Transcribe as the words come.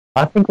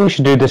I think we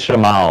should do the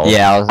Shamal.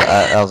 Yeah,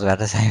 I was about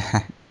to say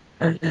that.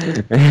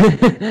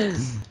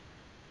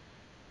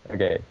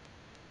 Okay.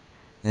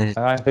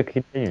 I have to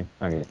continue.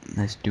 Okay.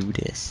 Let's do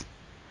this.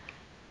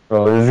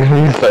 Bro, this is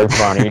gonna be so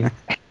funny.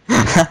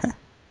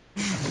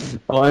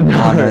 Oh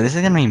no. Oh no, this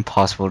is gonna be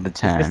impossible to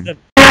turn.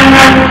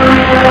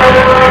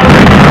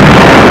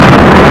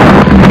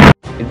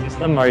 Is this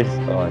the most?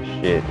 Oh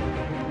shit.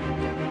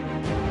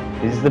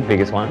 Is this the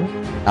biggest one?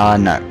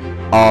 No.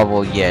 Oh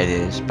well, yeah, it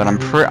is. But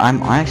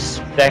I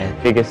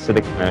Second biggest to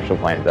the commercial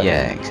planes.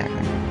 Yeah,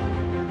 exactly.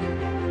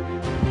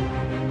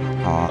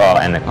 Oh,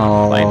 and the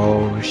plane.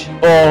 Oh shit.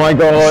 Oh my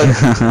god.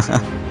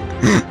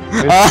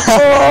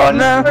 Oh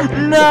no,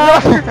 no.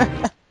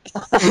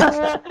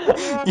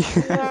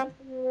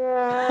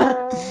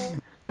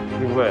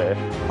 You were.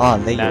 Oh,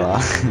 there you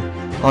are.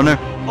 Oh no.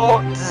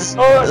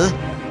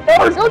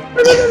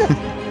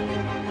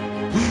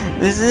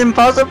 This is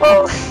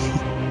impossible.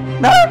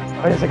 No.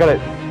 Oh yes, I got it.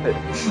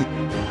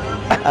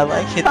 I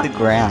like hit the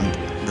ground,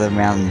 the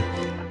mountain.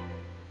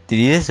 Did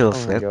you just do a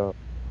flip? You're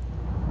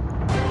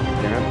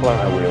gonna fly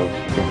my wheels. You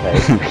can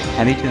take.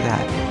 How do you do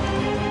that?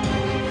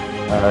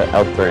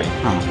 L3.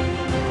 Oh.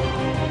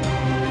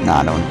 No,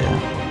 I don't want to do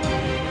that.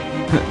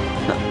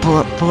 Pull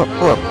up, pull up,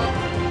 pull up.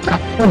 I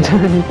don't do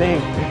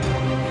anything.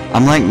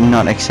 I'm like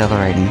not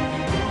accelerating.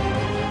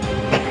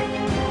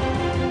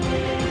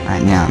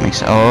 Right now I'm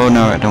oh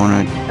no, I don't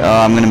want to.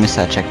 Oh, I'm gonna miss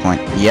that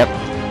checkpoint. Yep,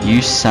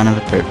 you son of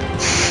a poop.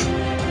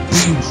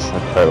 I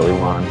totally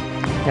won.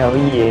 Hell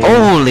yeah.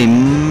 Holy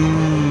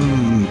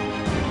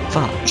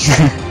fuck.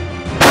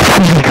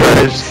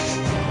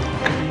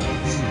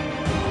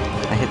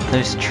 I hit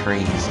those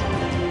trees.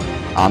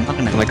 Oh, I'm not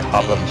gonna like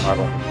half of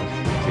level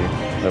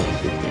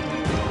 60.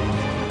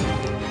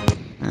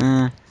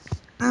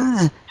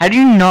 How do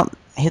you not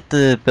hit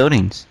the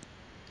buildings?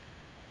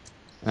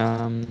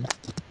 I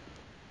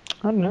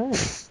don't know.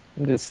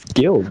 I'm just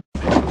skilled.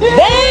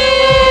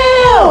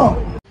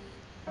 Damn!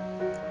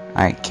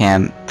 Alright,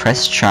 Cam,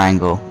 press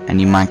triangle and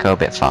you might go a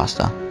bit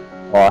faster.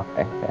 Oh,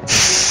 okay.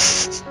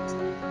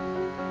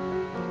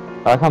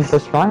 I can't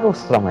press triangle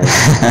for some reason.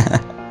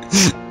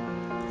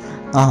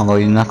 Oh, well,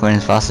 you're not going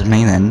as fast as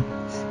me then.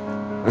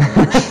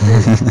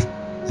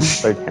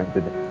 So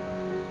tempted.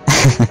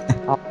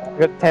 Oh, I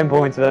got 10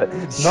 points for that.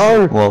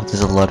 No! Well,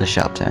 there's a lot of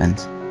sharp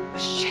turns.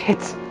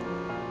 Shit!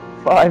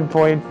 5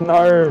 points,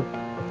 no!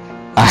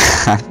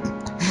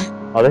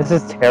 Oh, this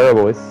is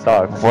terrible, this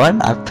sucks. What?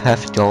 I've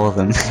perfect all of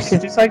them. We should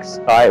just like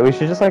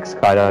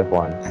skydive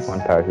one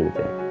parachute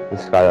thing.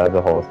 Just skydive the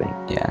whole thing.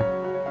 Yeah.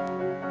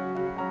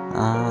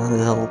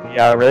 There's a...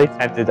 Yeah, I'm really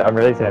tempted to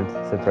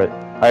throw it.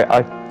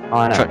 Oh,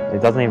 I know,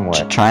 it doesn't even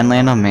work. Try and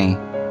land on me.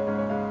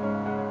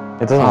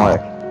 It doesn't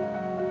work.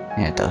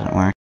 Yeah, it doesn't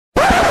work.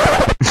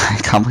 I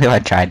can't believe I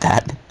tried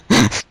that.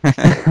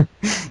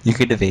 You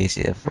could have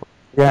easier.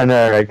 Yeah,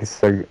 no, like,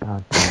 so...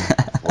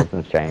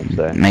 wasn't changed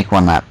though. Make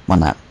one lap, one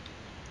lap.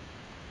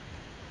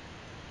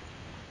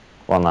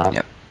 One lap?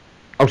 Yep.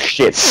 Oh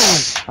shit!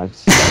 I'm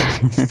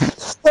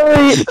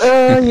sorry!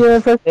 Yeah,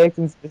 press X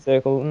into the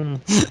circle.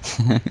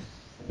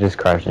 Just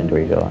crashed into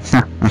each other.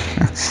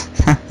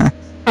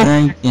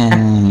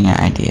 Yeah,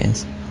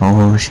 ideas.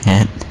 Oh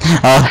shit.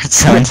 Oh, that's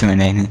so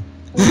intimidating.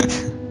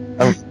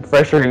 I'm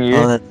pressuring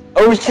you.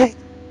 Oh shit!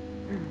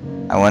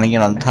 I want to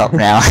get on top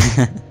now.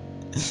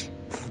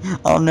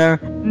 Oh no.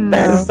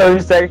 That's so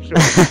sexual.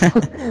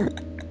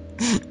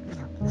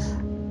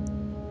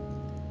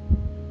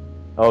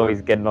 Oh,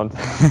 he's getting on top.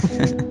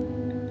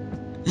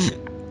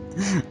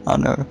 Oh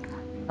no.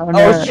 Oh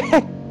no.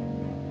 Shit!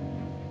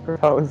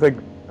 That was like,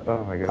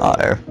 oh my god. Uh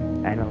oh.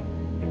 I know.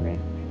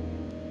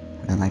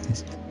 I don't like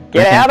this.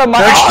 Get out of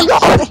my— Oh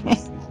god!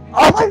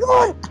 Oh my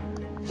god!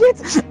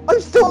 Shit! I'm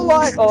still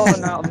alive! Oh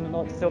no, I'm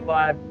not still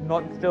alive.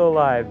 Not still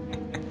alive.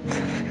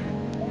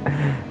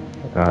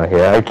 Oh,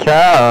 here I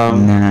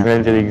come! Nah. I'm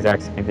gonna do the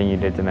exact same thing you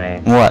did to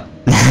me. What?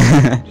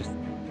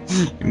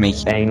 Just make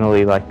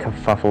anally like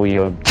kerfuffle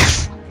you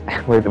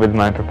with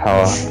my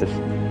propeller, just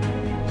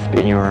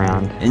spin you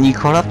around. And you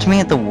caught up to me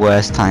at the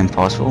worst time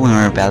possible when we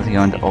were about to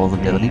go into all the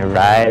buildings.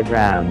 Right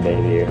round,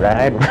 baby,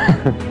 right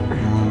round.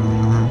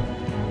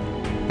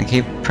 I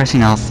keep pressing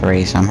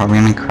L3, so I'm probably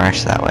gonna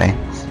crash that way.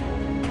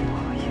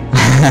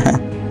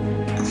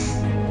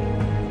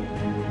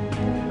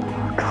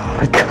 Oh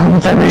god, come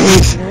to me!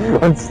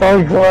 I'm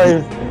so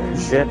close!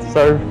 Yet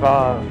so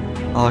far.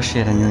 Oh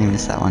shit, I nearly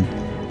missed that one.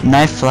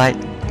 Knife flight!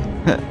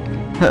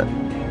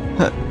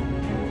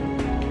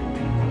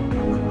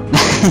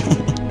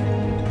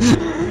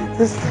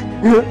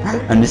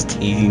 I'm just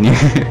teasing you.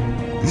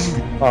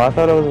 Oh, I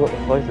thought I was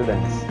closer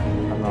then.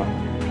 I'm not.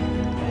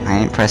 I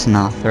ain't pressing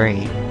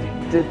R3.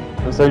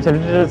 I'm so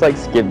tempted to just like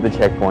skip the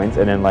checkpoints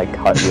and then like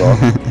cut you off.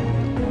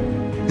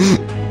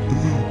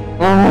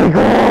 Oh my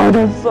god,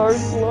 I'm so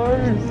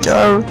close!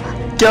 Go!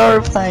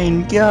 Go,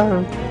 plane,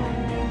 go!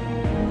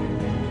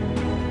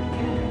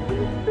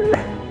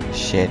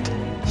 Shit.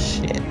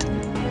 Shit.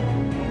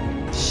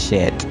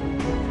 Shit.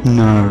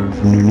 No,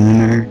 no, no,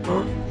 no.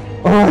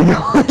 Oh my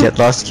god! Get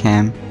lost,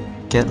 Cam.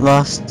 Get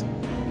lost.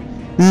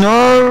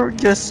 No,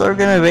 you're so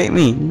gonna beat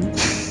me.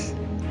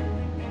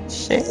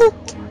 Shit.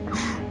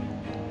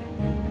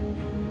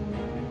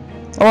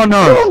 Oh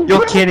no,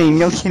 you're kidding,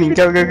 you're kidding.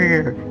 Go, go,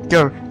 go, go,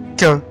 go,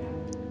 go.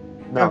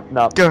 No,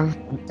 no. Go.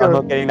 I'm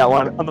not getting that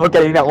one. I'm not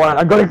getting that one.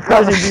 I'm gonna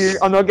crash into you.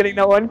 I'm not getting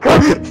that one.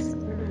 God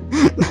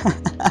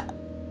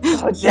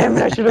damn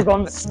it! I should have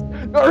gone.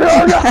 No,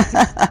 no, no!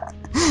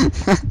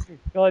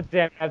 God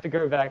damn it! I have to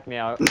go back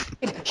now.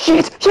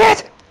 Shit!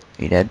 Shit!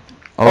 You dead?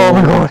 Oh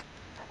my god!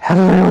 How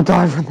did I not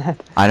die from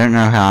that? I don't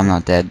know how I'm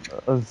not dead.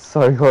 I'm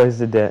so close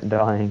to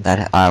dying.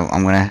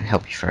 I'm gonna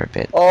help you for a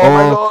bit. Oh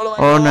my god! Oh my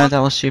Oh god! no, that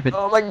was stupid.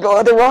 Oh my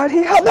god! They're right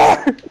here!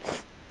 No!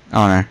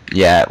 Oh no.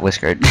 Yeah, we're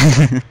screwed.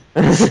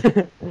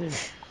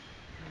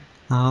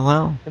 Oh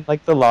well. In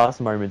like the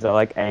last moments, I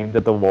like aimed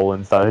at the wall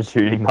and started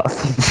shooting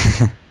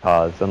nothing.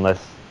 Cars,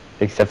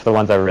 except for the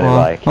ones I really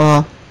like.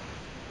 Yeah.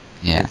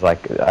 It's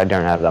like I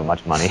don't have that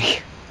much money.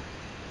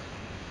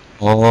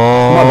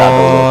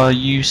 Oh,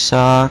 you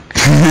suck.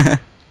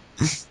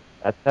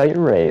 That's how you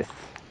race.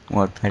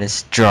 What, by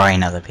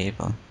destroying other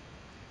people?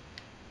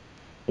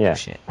 Yeah.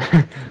 Shit.